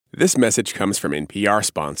This message comes from NPR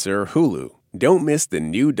sponsor Hulu. Don't miss the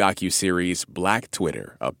new docuseries Black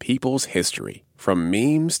Twitter, A People's History. From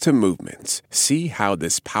memes to movements, see how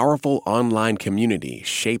this powerful online community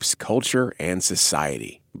shapes culture and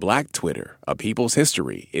society. Black Twitter, A People's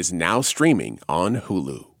History is now streaming on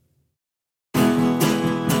Hulu.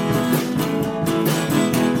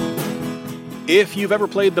 If you've ever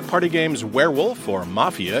played the party games Werewolf or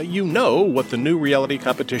Mafia, you know what the new reality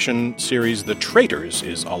competition series The Traitors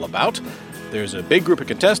is all about. There's a big group of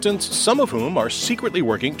contestants, some of whom are secretly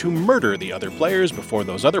working to murder the other players before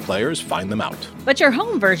those other players find them out. But your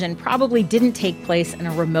home version probably didn't take place in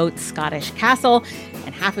a remote Scottish castle,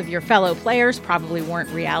 and half of your fellow players probably weren't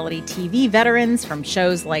reality TV veterans from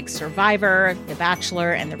shows like Survivor, The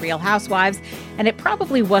Bachelor, and The Real Housewives, and it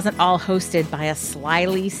probably wasn't all hosted by a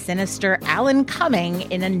slyly sinister Alan Cumming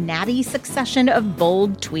in a natty succession of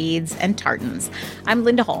bold tweeds and tartans. I'm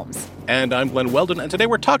Linda Holmes. And I'm Glenn Weldon, and today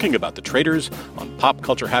we're talking about The Traitors on Pop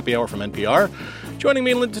Culture Happy Hour from NPR. Joining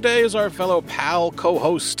me today is our fellow pal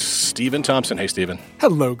co-host, Stephen Thompson. Hey, Stephen.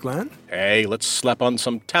 Hello, Glenn. Hey, let's slap on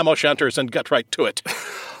some tam o' shanters and get right to it.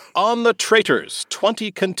 On The Traitors,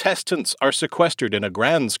 20 contestants are sequestered in a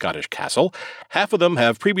grand Scottish castle. Half of them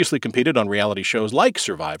have previously competed on reality shows like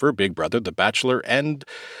Survivor, Big Brother, The Bachelor, and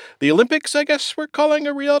the Olympics, I guess we're calling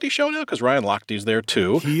a reality show now, because Ryan Lochte's there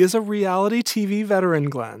too. He is a reality TV veteran,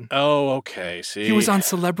 Glenn. Oh, okay, see. He was on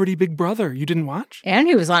Celebrity Big Brother. You didn't watch? And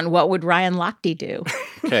he was on What Would Ryan Lochte Do?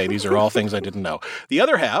 Okay, these are all things I didn't know. The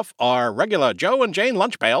other half are regular Joe and Jane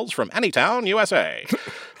lunch pails from Anytown, USA.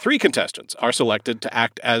 3 contestants are selected to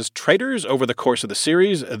act as traitors over the course of the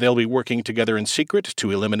series. They'll be working together in secret to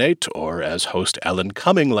eliminate, or as host Alan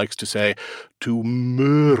Cumming likes to say, to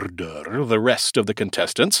murder the rest of the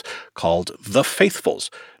contestants, called the Faithfuls.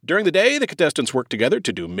 During the day, the contestants work together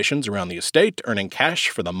to do missions around the estate, earning cash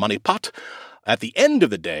for the money pot. At the end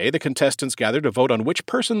of the day, the contestants gather to vote on which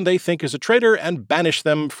person they think is a traitor and banish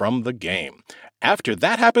them from the game. After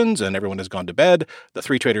that happens and everyone has gone to bed, the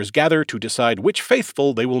 3 traitors gather to decide which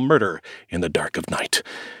faithful they will murder in the dark of night.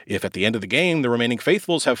 If at the end of the game the remaining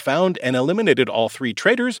faithfuls have found and eliminated all 3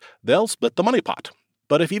 traitors, they'll split the money pot.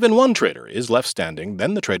 But if even one traitor is left standing,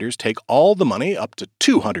 then the traitors take all the money, up to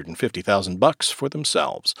 $250,000 for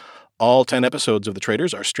themselves. All 10 episodes of The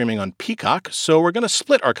Traitors are streaming on Peacock, so we're going to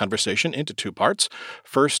split our conversation into 2 parts.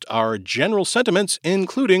 First, our general sentiments,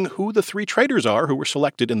 including who the 3 traitors are who were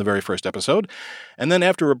selected in the very first episode. And then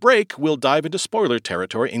after a break, we'll dive into spoiler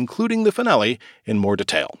territory, including the finale, in more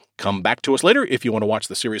detail. Come back to us later if you want to watch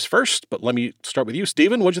the series first, but let me start with you,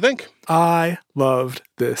 Stephen. What'd you think? I loved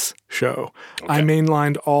this show. Okay. I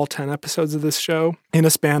mainlined all 10 episodes of this show in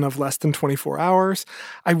a span of less than 24 hours.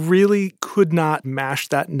 I really could not mash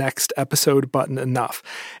that next episode button enough.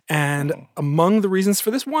 And among the reasons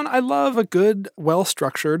for this one, I love a good,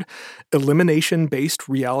 well-structured, elimination-based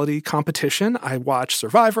reality competition. I watch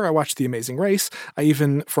Survivor. I watch The Amazing Race. I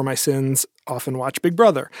even, for my sins, often watch Big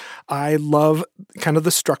Brother. I love kind of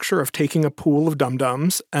the structure of taking a pool of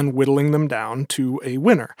dum-dums and whittling them down to a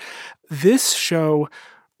winner. This show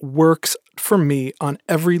works for me on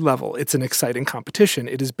every level. It's an exciting competition.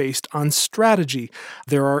 It is based on strategy.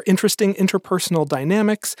 There are interesting interpersonal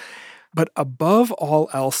dynamics. But above all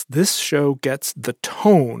else, this show gets the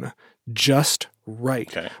tone just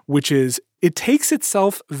right, which is it takes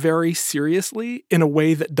itself very seriously in a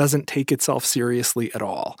way that doesn't take itself seriously at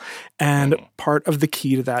all. And part of the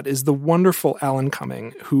key to that is the wonderful Alan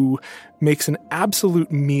Cumming, who makes an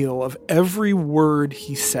absolute meal of every word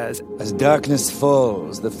he says. As darkness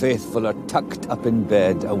falls, the faithful are tucked up in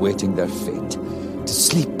bed, awaiting their fate.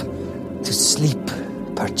 To sleep,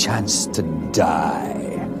 perchance to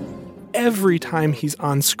die. Every time he's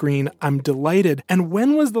on screen, I'm delighted. And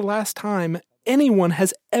when was the last time anyone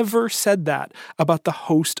has ever said that about the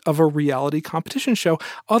host of a reality competition show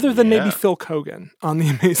other than maybe Phil Kogan on The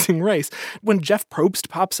Amazing Race? When Jeff Probst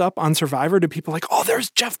pops up on Survivor, do people like, oh,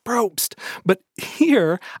 there's Jeff Probst? But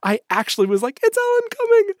here, I actually was like, it's Alan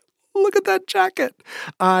Cumming. Look at that jacket.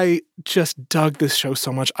 I just dug this show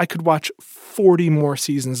so much. I could watch 40 more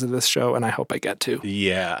seasons of this show, and I hope I get to.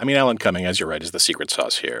 Yeah. I mean, Alan Cumming, as you're right, is the secret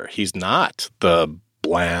sauce here. He's not the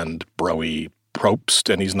bland, broy Probst,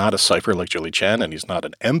 and he's not a cipher like Julie Chen, and he's not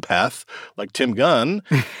an empath like Tim Gunn.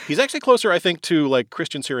 He's actually closer, I think, to like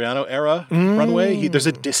Christian Siriano era Runway. There's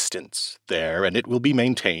a distance there, and it will be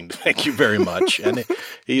maintained. Thank you very much. And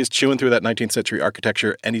he is chewing through that 19th century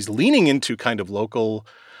architecture, and he's leaning into kind of local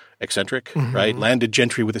eccentric, right? Landed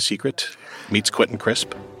gentry with a secret meets Quentin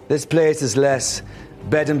Crisp. This place is less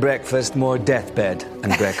bed and breakfast, more deathbed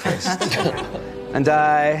and breakfast. And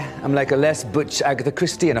I am like a less butch Agatha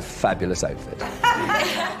Christie in a fabulous outfit.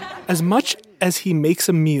 As much as he makes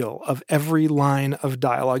a meal of every line of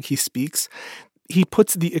dialogue he speaks, he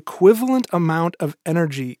puts the equivalent amount of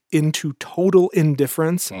energy into total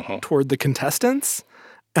indifference toward the contestants,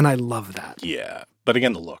 and I love that. Yeah. But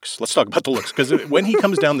again, the looks. Let's talk about the looks. Because when he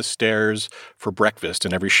comes down the stairs for breakfast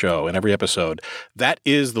in every show, in every episode, that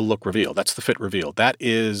is the look reveal. That's the fit reveal. That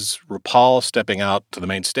is RuPaul stepping out to the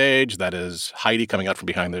main stage. That is Heidi coming out from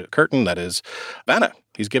behind the curtain. That is Vanna.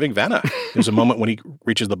 He's giving Vanna. There's a moment when he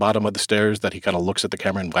reaches the bottom of the stairs that he kind of looks at the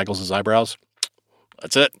camera and waggles his eyebrows.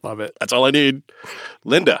 That's it. Love it. That's all I need.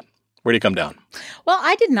 Linda, where do you come down? Well,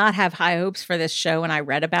 I did not have high hopes for this show when I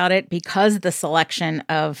read about it because the selection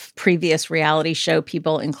of previous reality show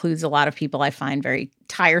people includes a lot of people I find very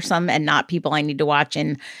tiresome and not people I need to watch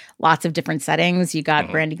in lots of different settings. You got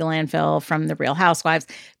Brandi Glanville from The Real Housewives,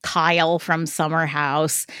 Kyle from Summer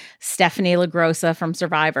House, Stephanie LaGrossa from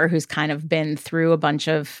Survivor, who's kind of been through a bunch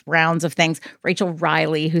of rounds of things, Rachel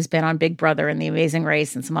Riley, who's been on Big Brother and The Amazing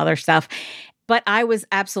Race and some other stuff. But I was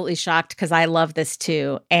absolutely shocked because I love this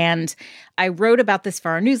too. And I wrote about this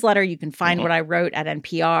for our newsletter. You can find what I wrote at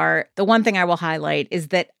NPR. The one thing I will highlight is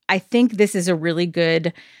that I think this is a really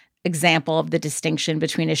good example of the distinction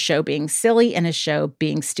between a show being silly and a show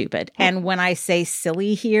being stupid. And when I say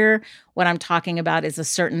silly here, what I'm talking about is a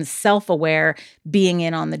certain self-aware being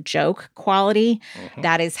in on the joke quality.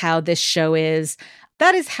 That is how this show is.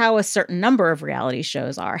 That is how a certain number of reality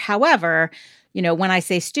shows are. However, you know, when I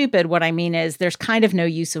say stupid, what I mean is there's kind of no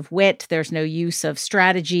use of wit. There's no use of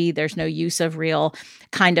strategy. There's no use of real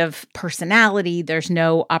kind of personality. There's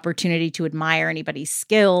no opportunity to admire anybody's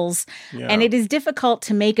skills. Yeah. And it is difficult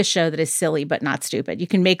to make a show that is silly but not stupid. You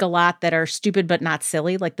can make a lot that are stupid but not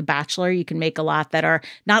silly, like The Bachelor. You can make a lot that are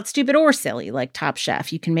not stupid or silly, like Top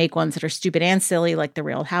Chef. You can make ones that are stupid and silly, like The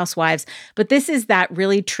Real Housewives. But this is that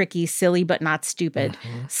really tricky, silly but not stupid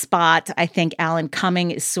spot. I think Alan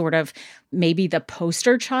Cumming is sort of maybe the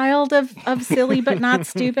poster child of silly but not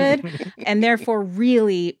stupid, and therefore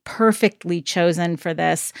really perfectly chosen for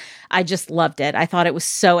this. I just loved it. I thought it was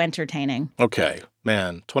so entertaining. Okay.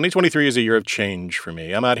 Man, 2023 is a year of change for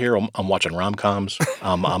me. I'm out here, I'm watching rom-coms,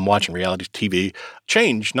 I'm watching reality TV.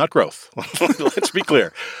 Change, not growth. Let's be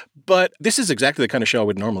clear. But this is exactly the kind of show I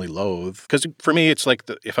would normally loathe. Because for me, it's like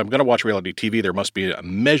if I'm going to watch reality TV, there must be a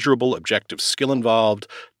measurable objective skill involved.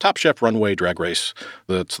 Top Chef, Runway, Drag Race,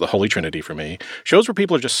 that's the holy trinity for me. Shows where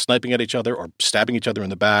people are just sniping at each other or stabbing each other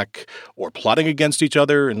in the back or plotting against each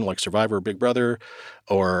other in like Survivor or Big Brother.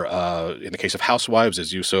 Or in the case of Housewives,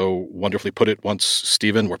 as you so wonderfully put it once,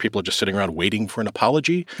 Stephen, where people are just sitting around waiting for an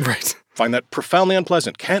apology. Right. Find that profoundly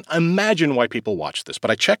unpleasant. Can't imagine why people watch this.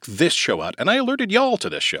 But I checked this show out, and I alerted y'all to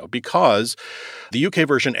this show because the UK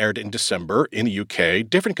version aired in December in the UK.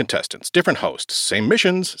 Different contestants, different hosts, same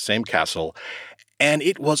missions, same castle. And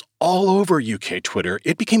it was all over UK Twitter.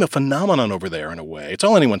 It became a phenomenon over there in a way. It's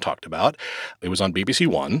all anyone talked about. It was on BBC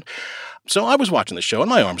One. So I was watching the show and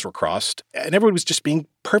my arms were crossed and everyone was just being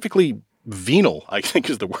perfectly venal, I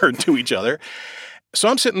think is the word, to each other. So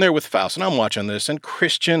I'm sitting there with Faust and I'm watching this, and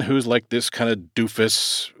Christian, who's like this kind of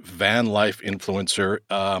doofus van life influencer,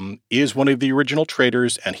 is one of the original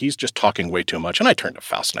Traitors, and he's just talking way too much. And I turn to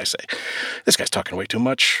Faust and I say, this guy's talking way too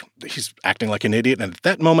much. He's acting like an idiot. And at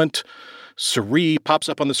that moment, Suri pops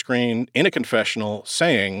up on the screen in a confessional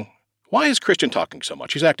saying, why is Christian talking so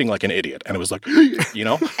much? He's acting like an idiot. And it was like, you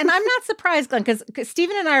know? And I'm not surprised, Glenn, because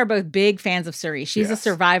Stephen and I are both big fans of Suri. She's a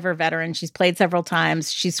Survivor veteran. She's played several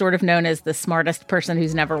times. She's sort of known as the smartest person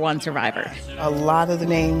who's never won Survivor. A lot of the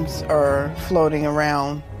names are floating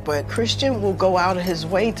around, but Christian will go out of his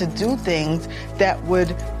way to do things that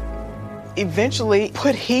would eventually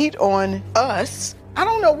put heat on us. I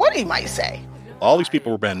don't know what he might say. All these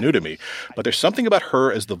people were brand new to me, but there's something about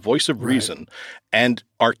her as the voice of reason and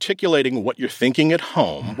articulating what you're thinking at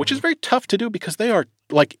home, which is very tough to do because they are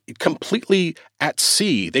like completely at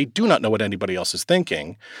sea. They do not know what anybody else is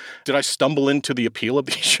thinking. Did I stumble into the appeal of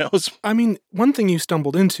these shows? I mean, one thing you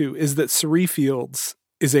stumbled into is that Suri Fields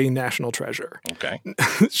is a national treasure. Okay.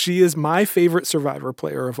 She is my favorite Survivor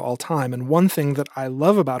player of all time. And one thing that I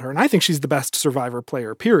love about her, and I think she's the best Survivor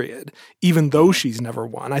player, period, even though she's never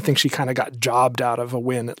won. I think she kind of got jobbed out of a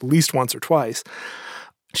win at least once or twice.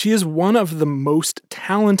 She is one of the most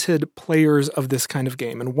talented players of this kind of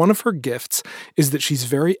game. And one of her gifts is that she's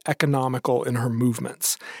very economical in her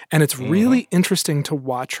movements. And it's really interesting to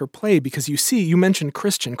watch her play because you mentioned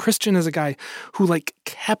Christian. Christian is a guy who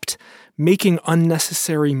kept making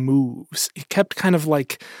unnecessary moves. He kept kind of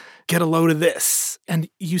get a load of this. And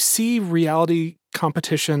you see reality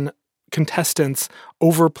competition contestants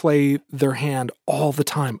overplay their hand all the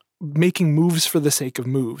time. making moves for the sake of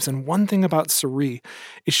moves. And one thing about Cirie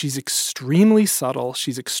is she's extremely subtle,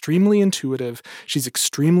 she's extremely intuitive, she's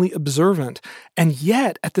extremely observant, and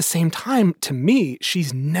yet at the same time, to me,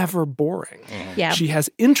 she's never boring. Yeah. She has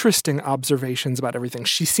interesting observations about everything.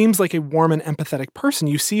 She seems like a warm and empathetic person.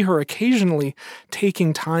 You see her occasionally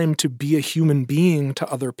taking time to be a human being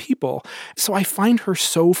to other people. So I find her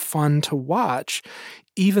so fun to watch,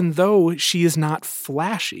 even though she is not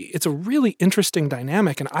flashy. It's a really interesting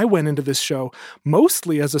dynamic, and I went into this show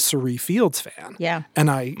mostly as a Cirie Fields fan. Yeah.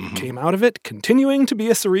 And I came out of it continuing to be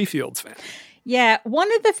a Cirie Fields fan. Yeah,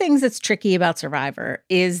 one of the things that's tricky about Survivor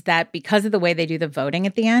is that because of the way they do the voting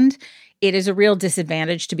at the end, it is a real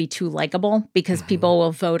disadvantage to be too likable because people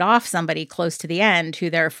will vote off somebody close to the end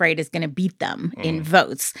who they're afraid is going to beat them in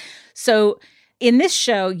votes. So in this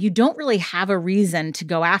show, you don't really have a reason to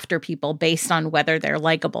go after people based on whether they're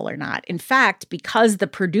likable or not. In fact, because the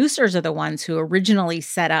producers are the ones who originally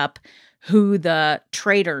set up who the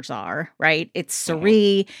traitors are, right? It's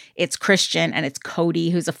Cirie, it's Christian, and it's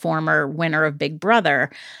Cody, who's a former winner of Big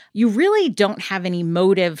Brother. You really don't have any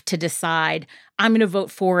motive to decide, I'm going to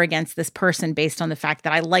vote for or against this person based on the fact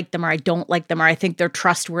that I like them or I don't like them or I think they're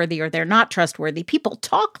trustworthy or they're not trustworthy. People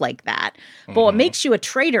talk like that. But what makes you a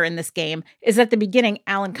traitor in this game is at the beginning,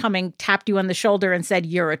 Alan Cumming tapped you on the shoulder and said,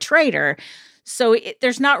 you're a traitor. So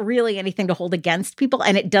there's not really anything to hold against people,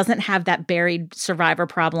 and it doesn't have that buried Survivor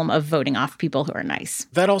problem of voting off people who are nice.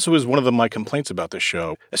 That also is one of my complaints about this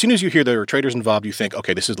show. As soon as you hear there are traitors involved, you think,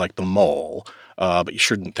 okay, this is like The Mole. But you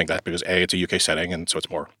shouldn't think that because, A, it's a UK setting, and so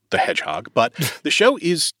it's more The Hedgehog. But the show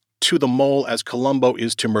is to The Mole as Columbo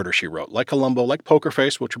is to Murder, She Wrote. Like Columbo, like Poker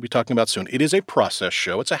Face, which we'll be talking about soon. It is a process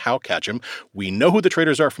show. It's a how catch 'em. We know who the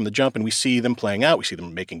traitors are from the jump, and we see them playing out. We see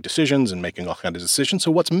them making decisions and making all kinds of decisions.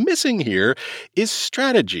 So what's missing here is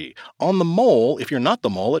strategy. On The Mole, if you're not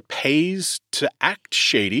the mole, it pays to act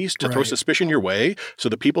shady, to throw suspicion your way so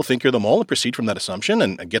that people think you're the mole and proceed from that assumption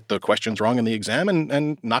and get the questions wrong in the exam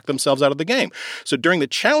and knock themselves out of the game. So during the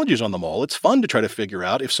challenges on The Mole, it's fun to try to figure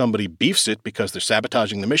out if somebody beefs it because they're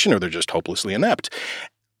sabotaging the mission or they're just hopelessly inept.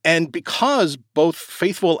 And because both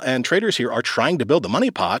Faithful and Traitors here are trying to build the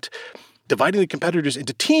money pot, dividing the competitors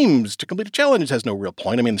into teams to complete a challenge has no real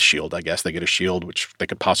point. I mean, the shield, I guess. They get a shield, which they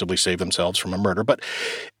could possibly save themselves from a murder. But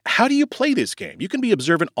how do you play this game? You can be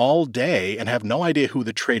observant all day and have no idea who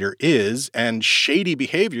the traitor is, and shady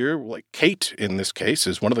behavior, like Kate in this case,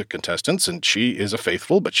 is one of the contestants, and she is a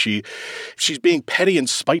Faithful, but she's being petty and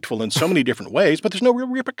spiteful in so many different ways, but there's no real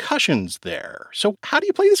repercussions there. So how do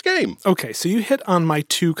you play this game? Okay, so you hit on my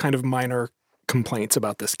two kind of minor complaints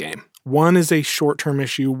about this game. One is a short-term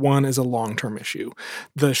issue, one is a long-term issue.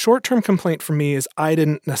 The short-term complaint for me is I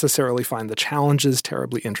didn't necessarily find the challenges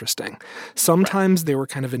terribly interesting. Sometimes they were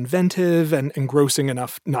kind of inventive and engrossing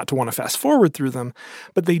enough not to want to fast forward through them,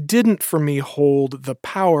 but they didn't, for me, hold the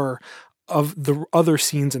power of the other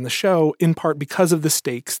scenes in the show, in part because of the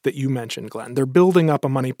stakes that you mentioned, Glenn. They're building up a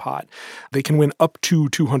money pot. They can win up to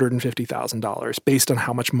 $250,000 based on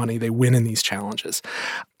how much money they win in these challenges.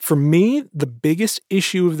 For me, the biggest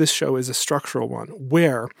issue of this show is a structural one,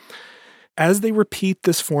 where as they repeat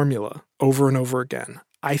this formula over and over again,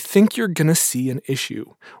 I think you're going to see an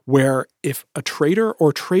issue where if a traitor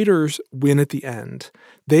or traitors win at the end,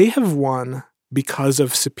 they have won because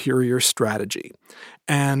of superior strategy.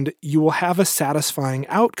 And you will have a satisfying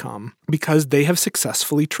outcome because they have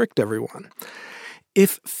successfully tricked everyone.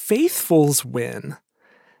 If Faithfuls win,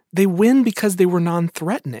 they win because they were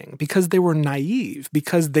non-threatening, because they were naive,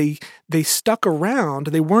 because they stuck around,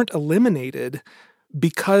 they weren't eliminated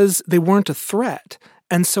because they weren't a threat.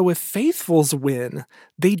 And so if Faithfuls win,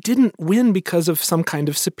 they didn't win because of some kind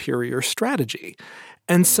of superior strategy.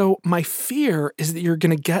 And so my fear is that you're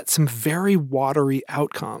going to get some very watery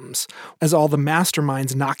outcomes as all the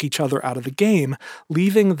masterminds knock each other out of the game,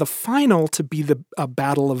 leaving the final to be a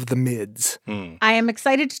battle of the mids. I am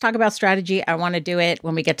excited to talk about strategy. I want to do it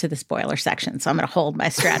when we get to the spoiler section, so I'm going to hold my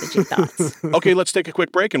strategy thoughts. Okay, let's take a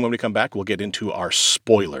quick break, and when we come back, we'll get into our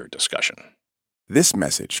spoiler discussion. This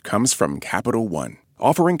message comes from Capital One,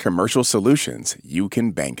 offering commercial solutions you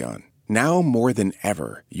can bank on. Now more than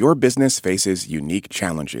ever, your business faces unique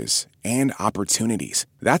challenges and opportunities.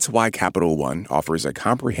 That's why Capital One offers a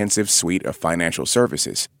comprehensive suite of financial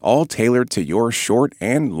services, all tailored to your short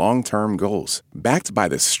and long-term goals. Backed by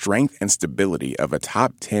the strength and stability of a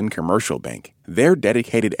top 10 commercial bank, their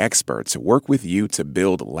dedicated experts work with you to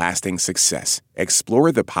build lasting success.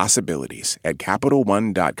 Explore the possibilities at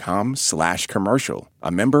CapitalOne.com/commercial,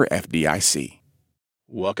 a member FDIC.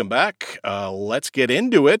 Welcome back. Let's get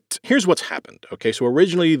into it. Here's what's happened. Okay, so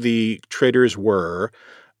originally the traitors were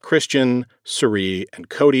Christian, Suri, and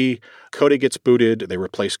Cody. Cody gets booted. They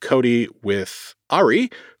replace Cody with Ari,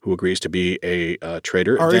 who agrees to be a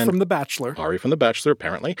traitor. Ari from The Bachelor. Ari from The Bachelor,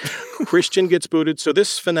 apparently. Christian gets booted. So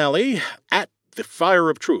this finale, at the fire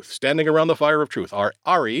of truth, standing around the fire of truth, are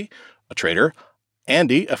Ari, a traitor,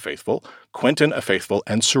 Andy, a faithful, Quentin, a faithful,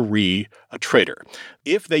 and Suri, a traitor.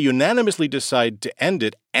 If they unanimously decide to end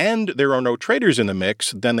it and there are no traitors in the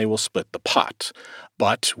mix, then they will split the pot.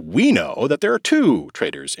 But we know that there are 2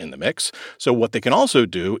 traitors in the mix, so what they can also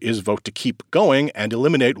do is vote to keep going and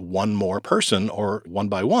eliminate one more person, or one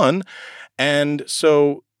by one. And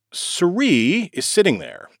so Suri is sitting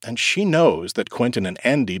there, and she knows that Quentin and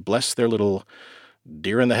Andy, bless their little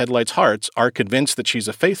deer-in-the-headlights hearts, are convinced that she's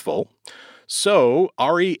a faithful. So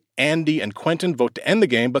Ari, Andy, and Quentin vote to end the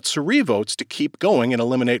game, but Suri votes to keep going and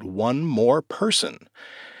eliminate one more person.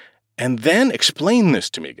 And then explain this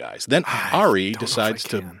to me, guys. Then Ari decides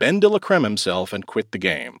to bend de la creme himself and quit the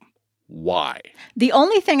game. Why? The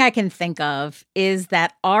only thing I can think of is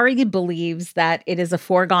that Ari believes that it is a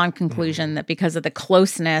foregone conclusion that because of the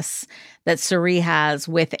closeness that Suri has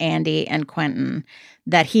with Andy and Quentin,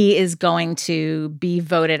 that he is going to be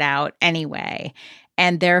voted out anyway.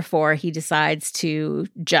 And therefore, he decides to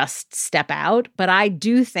just step out. But I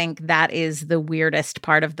do think that is the weirdest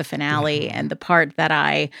part of the finale and the part that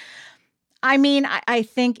I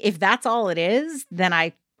think if that's all it is, then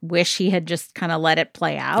I wish he had just kind of let it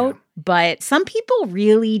play out. Yeah. But some people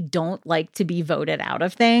really don't like to be voted out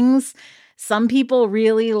of things. Some people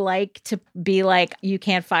really like to be like, you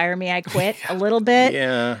can't fire me, I quit a little bit.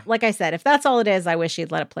 Yeah. Like I said, if that's all it is, I wish he'd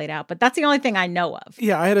let it play out. But that's the only thing I know of.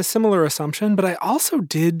 Yeah, I had a similar assumption, but I also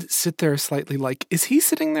did sit there slightly like, is he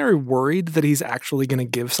sitting there worried that he's actually going to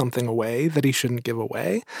give something away that he shouldn't give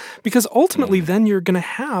away? Because ultimately then you're going to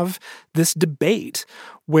have this debate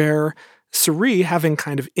where Suri, having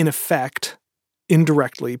kind of in effect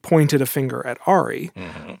indirectly pointed a finger at Ari,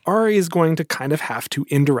 Ari is going to kind of have to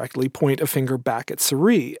indirectly point a finger back at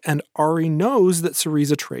Suri. And Ari knows that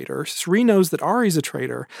Suri's a traitor. Suri knows that Ari's a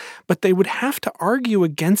traitor. But they would have to argue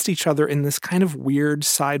against each other in this kind of weird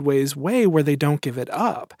sideways way where they don't give it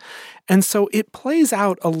up. And so it plays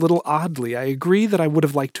out a little oddly. I agree that I would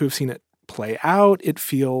have liked to have seen it play out. It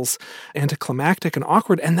feels anticlimactic and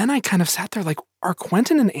awkward. And then I kind of sat there like, are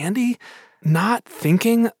Quentin and Andy not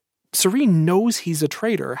thinking, Suri knows he's a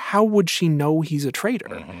traitor. How would she know he's a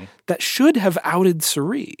traitor? That should have outed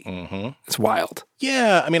Suri. It's wild.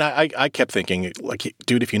 Yeah, I mean, I kept thinking, like,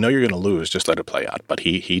 dude, if you know you're going to lose, just let it play out. But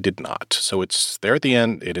he did not. So it's there at the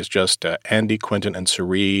end. It is just Andy, Quentin, and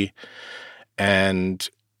Suri. And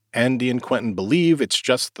Andy and Quentin believe it's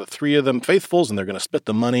just the 3 of them faithfuls, and they're going to split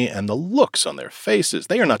the money. And the looks on their faces,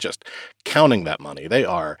 they are not just counting that money. They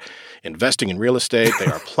are investing in real estate. They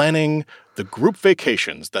are planning the group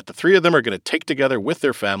vacations that the 3 of them are going to take together with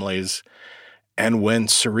their families. And when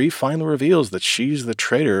Suri finally reveals that she's the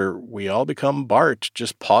traitor, we all become Bart,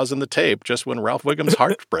 just pausing the tape just when Ralph Wiggum's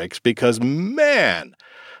heart breaks, because, man,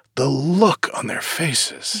 the look on their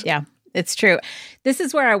faces. Yeah. It's true. This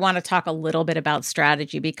is where I want to talk a little bit about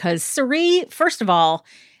strategy, because Suri, first of all,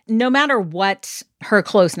 no matter what her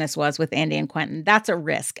closeness was with Andy and Quentin, that's a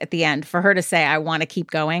risk at the end for her to say, I want to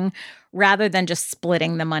keep going, rather than just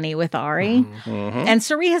splitting the money with Ari. And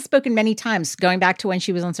Suri has spoken many times, going back to when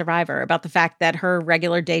she was on Survivor, about the fact that her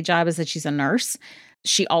regular day job is that she's a nurse.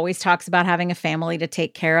 She always talks about having a family to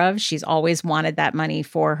take care of. She's always wanted that money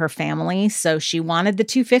for her family. So she wanted the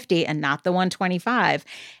 $250 and not the $125.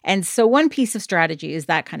 And so one piece of strategy is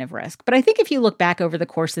that kind of risk. But I think if you look back over the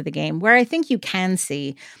course of the game, where I think you can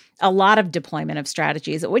see a lot of deployment of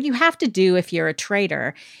strategies, what you have to do if you're a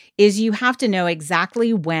traitor is you have to know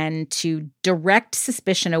exactly when to direct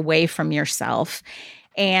suspicion away from yourself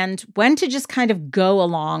and when to just kind of go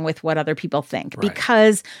along with what other people think. Right.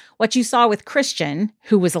 Because what you saw with Christian,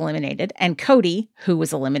 who was eliminated, and Cody, who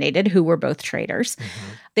was eliminated, who were both traitors,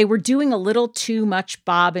 they were doing a little too much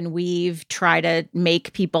bob and weave, try to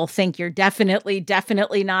make people think you're definitely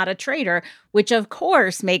not a traitor, which of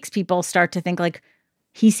course makes people start to think like,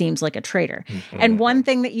 he seems like a traitor. And one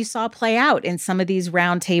thing that you saw play out in some of these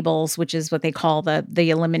round tables, which is what they call the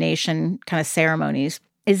elimination kind of ceremonies,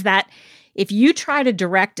 is that if you try to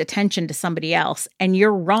direct attention to somebody else and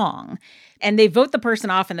you're wrong, and they vote the person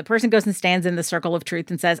off and the person goes and stands in the circle of truth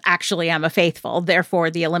and says, actually, I'm a faithful, therefore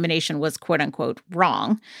the elimination was quote unquote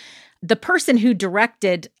wrong, the person who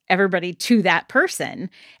directed everybody to that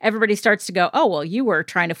person, everybody starts to go, oh, well, you were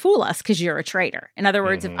trying to fool us because you're a traitor. In other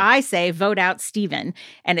words, if I say vote out Stephen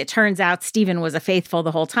and it turns out Stephen was a faithful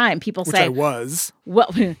the whole time, people say, I was.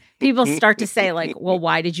 Well, people start to say like, well,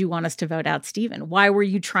 why did you want us to vote out Stephen? Why were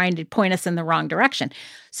you trying to point us in the wrong direction?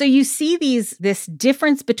 So you see this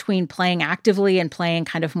difference between playing actively and playing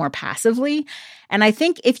kind of more passively. And I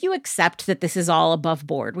think if you accept that this is all above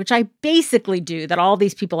board, which I basically do, that all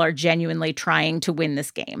these people are genuinely trying to win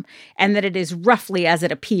this game and that it is roughly as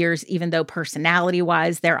it appears, even though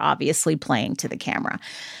personality-wise, they're obviously playing to the camera,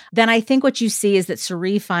 then I think what you see is that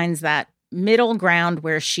Cirie finds that middle ground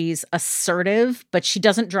where she's assertive, but she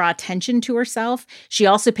doesn't draw attention to herself. She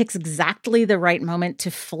also picks exactly the right moment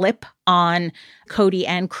to flip on Cody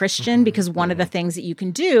and Christian, because one of the things that you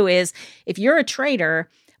can do is if you're a traitor,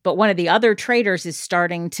 but one of the other traitors is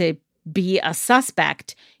starting to be a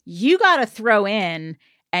suspect, you got to throw in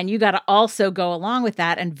and you got to also go along with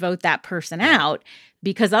that and vote that person out,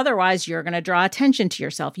 because otherwise you're going to draw attention to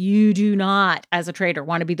yourself. You do not, as a traitor,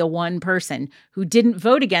 want to be the one person who didn't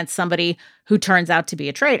vote against somebody who turns out to be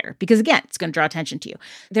a traitor, because again, it's going to draw attention to you.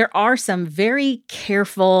 There are some very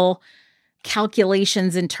careful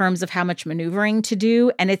calculations in terms of how much maneuvering to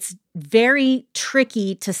do, and it's very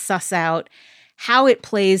tricky to suss out how it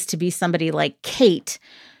plays to be somebody like Kate.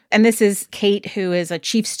 And this is Kate, who is a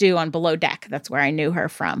chief stew on Below Deck. That's where I knew her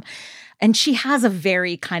from. And she has a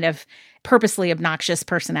very kind of purposely obnoxious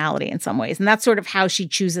personality in some ways. And that's sort of how she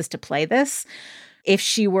chooses to play this. If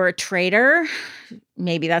she were a traitor,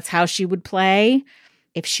 maybe that's how she would play.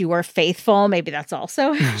 If she were faithful, maybe that's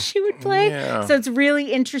also how she would play. Yeah. So it's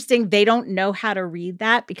really interesting. They don't know how to read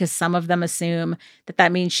that, because some of them assume that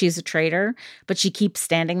that means she's a traitor, but she keeps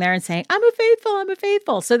standing there and saying, I'm a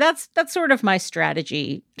faithful. So that's sort of my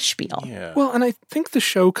strategy spiel. Yeah. Well, and I think the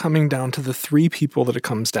show coming down to the three people that it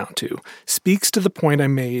comes down to speaks to the point I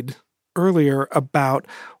made earlier about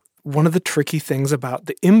one of the tricky things about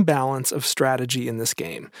the imbalance of strategy in this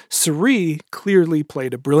game. Cirie clearly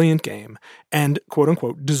played a brilliant game and,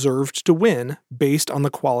 quote-unquote, deserved to win based on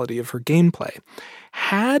the quality of her gameplay.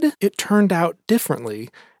 Had it turned out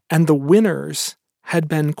differently and the winners had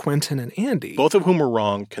been Quentin and Andy, both of whom were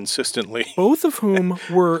wrong consistently. Both of whom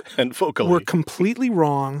were, and vocally. Were completely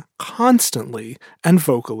wrong constantly and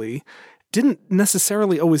vocally, didn't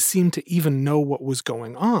necessarily always seem to even know what was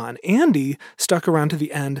going on. Andy stuck around to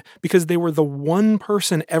the end because they were the one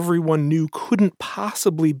person everyone knew couldn't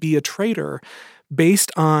possibly be a traitor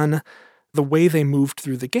based on the way they moved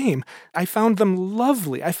through the game. I found them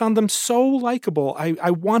lovely. I found them so likable. I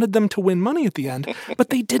wanted them to win money at the end,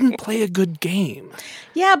 but they didn't play a good game.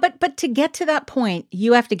 Yeah, but to get to that point,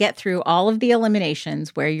 you have to get through all of the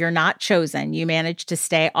eliminations where you're not chosen. You manage to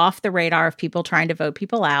stay off the radar of people trying to vote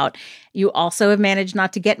people out. You also have managed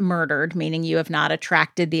not to get murdered, meaning you have not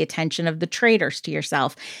attracted the attention of the traitors to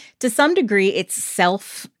yourself. To some degree, it's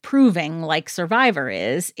self-proving, like Survivor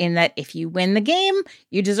is, in that if you win the game,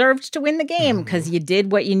 you deserved to win the game because you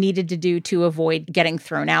did what you needed to do to avoid getting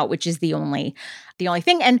thrown out, which is the only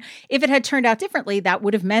thing. And if it had turned out differently, that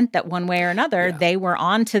would have meant that one way or another, they were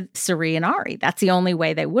on to Cirie and Ari. That's the only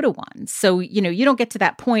way they would have won. So, you don't get to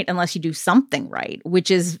that point unless you do something right,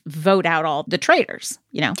 which is vote out all the traitors,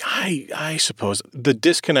 I suppose the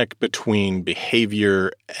disconnect between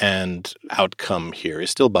behavior and outcome here is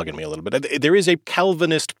still bugging me a little bit. There is a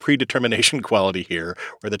Calvinist predetermination quality here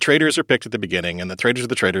where the traitors are picked at the beginning and the traitors are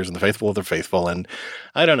the traitors and the faithful are the faithful. And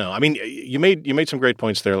I don't know. I mean, you made some great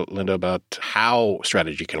points there, Linda, about how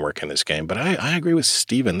strategy can work in this game. But I agree with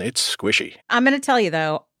Stephen. It's squishy. I'm going to tell you,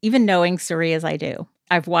 though, even knowing Cirie as I do,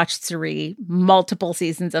 I've watched Cirie multiple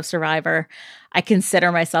seasons of Survivor. I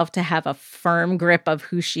consider myself to have a firm grip of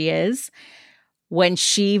who she is. When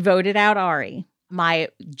she voted out Ari, my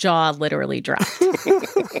jaw literally dropped.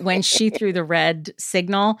 When she threw the red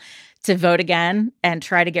signal to vote again and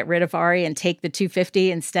try to get rid of Ari and take the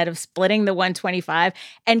 250 instead of splitting the 125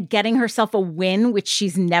 and getting herself a win, which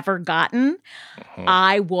she's never gotten,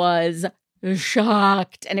 I was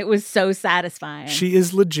shocked. And it was so satisfying. She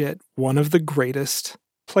is legit one of the greatest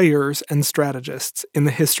players and strategists in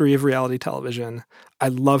the history of reality television. I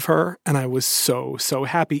love her, and I was so, so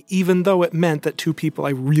happy, even though it meant that two people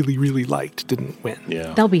I really, really liked didn't win.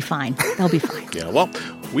 Yeah. They'll be fine. They'll be fine. Yeah, well,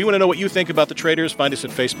 we want to know what you think about the Traitors. Find us at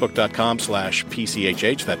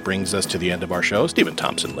facebook.com/PCHH. That brings us to the end of our show. Stephen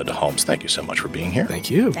Thompson, Linda Holmes, thank you so much for being here. Thank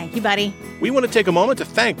you. Thank you, buddy. We want to take a moment to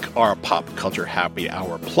thank our Pop Culture Happy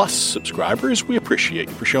Hour Plus subscribers. We appreciate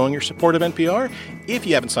you for showing your support of NPR. If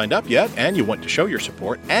you haven't signed up yet and you want to show your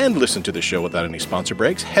support and listen to the show without any sponsor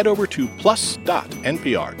breaks, head over to plus.npr.org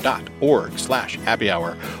npr.org/happy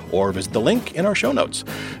hour or visit the link in our show notes.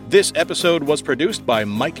 This episode was produced by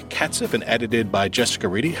Mike Katzif and edited by Jessica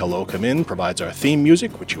Reedy. Hello Come In provides our theme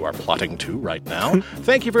music, which you are plotting to right now.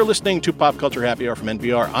 Thank you for listening to Pop Culture Happy Hour from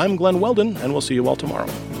NPR. I'm Glenn Weldon, and we'll see you all tomorrow.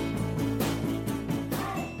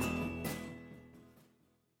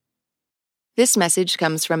 This message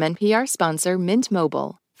comes from NPR sponsor Mint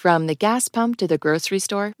Mobile. From the gas pump to the grocery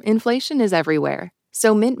store, inflation is everywhere.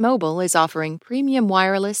 So Mint Mobile is offering premium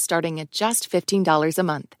wireless starting at just $15 a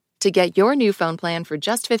month. To get your new phone plan for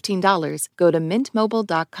just $15, go to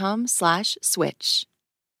mintmobile.com/switch.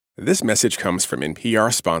 This message comes from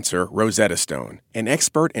NPR sponsor Rosetta Stone, an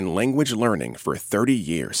expert in language learning for 30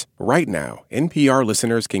 years. Right now, NPR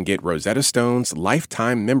listeners can get Rosetta Stone's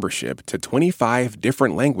lifetime membership to 25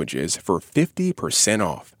 different languages for 50%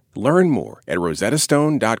 off. Learn more at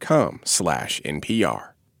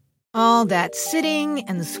rosettastone.com/NPR. All that sitting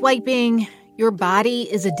and swiping, your body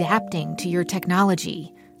is adapting to your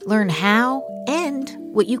technology. Learn how and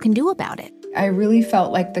what you can do about it. I really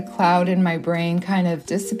felt like the cloud in my brain kind of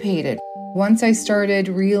dissipated. Once I started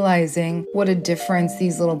realizing what a difference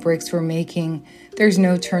these little breaks were making, there's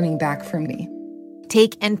no turning back for me.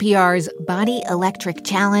 Take NPR's Body Electric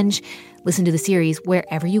Challenge. Listen to the series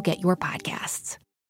wherever you get your podcasts.